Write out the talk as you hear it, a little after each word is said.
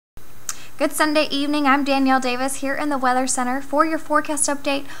Good Sunday evening. I'm Danielle Davis here in the Weather Center for your forecast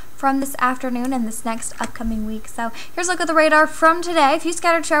update from this afternoon and this next upcoming week. So here's a look at the radar from today. A few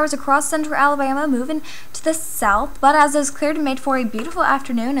scattered showers across central Alabama moving to the south, but as those cleared and made for a beautiful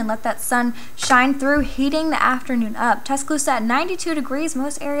afternoon and let that sun shine through, heating the afternoon up. Tuscaloosa at 92 degrees,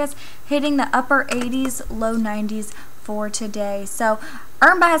 most areas hitting the upper 80s, low 90s for today. So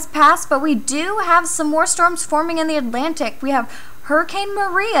Irma has passed, but we do have some more storms forming in the Atlantic. We have Hurricane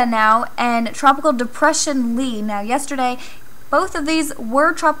Maria now and Tropical Depression Lee. Now yesterday, both of these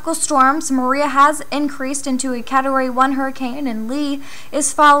were tropical storms. Maria has increased into a Category 1 hurricane, and Lee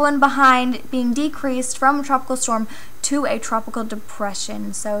is following behind, being decreased from a tropical storm to a tropical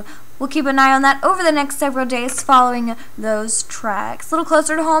depression. So we'll keep an eye on that over the next several days following those tracks. A little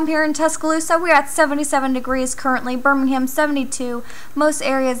closer to home here in Tuscaloosa, we're at 77 degrees currently. Birmingham 72. Most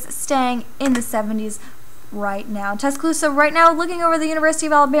areas staying in the 70s right now. Tuscaloosa right now, looking over the University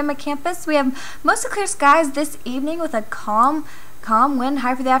of Alabama campus, we have mostly clear skies this evening with a calm wind.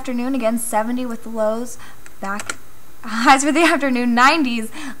 High for the afternoon, again 70 with the lows back. Highs for the afternoon, 90s,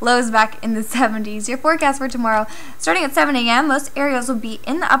 lows back in the 70s. Your forecast for tomorrow, starting at 7 a.m., most areas will be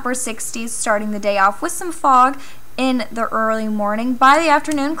in the upper 60s starting the day off with some fog in the early morning. By the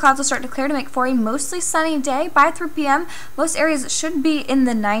afternoon, clouds will start to clear to make for a mostly sunny day. By 3 p.m., most areas should be in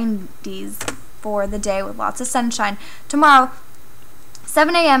the 90s for the day with lots of sunshine. Tomorrow,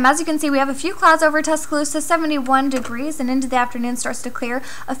 7 a.m., as you can see, we have a few clouds over Tuscaloosa, 71 degrees, and into the afternoon starts to clear.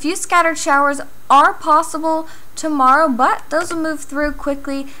 A few scattered showers are possible tomorrow, but those will move through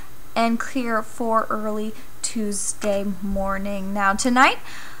quickly and clear for early Tuesday morning. Now tonight,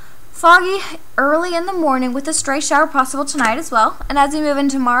 foggy early in the morning with a stray shower possible tonight as well. And as you move in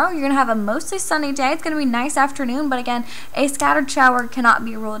tomorrow, you're going to have a mostly sunny day. It's going to be a nice afternoon, but again, a scattered shower cannot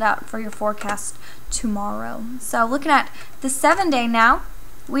be ruled out for your forecast tomorrow. So looking at the 7-day now,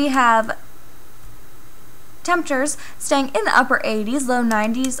 we have temperatures staying in the upper 80s, low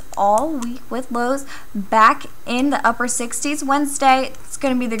 90s all week with lows back in the upper 60s. Wednesday, it's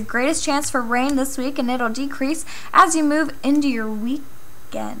going to be the greatest chance for rain this week, and it'll decrease as you move into your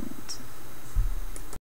weekend.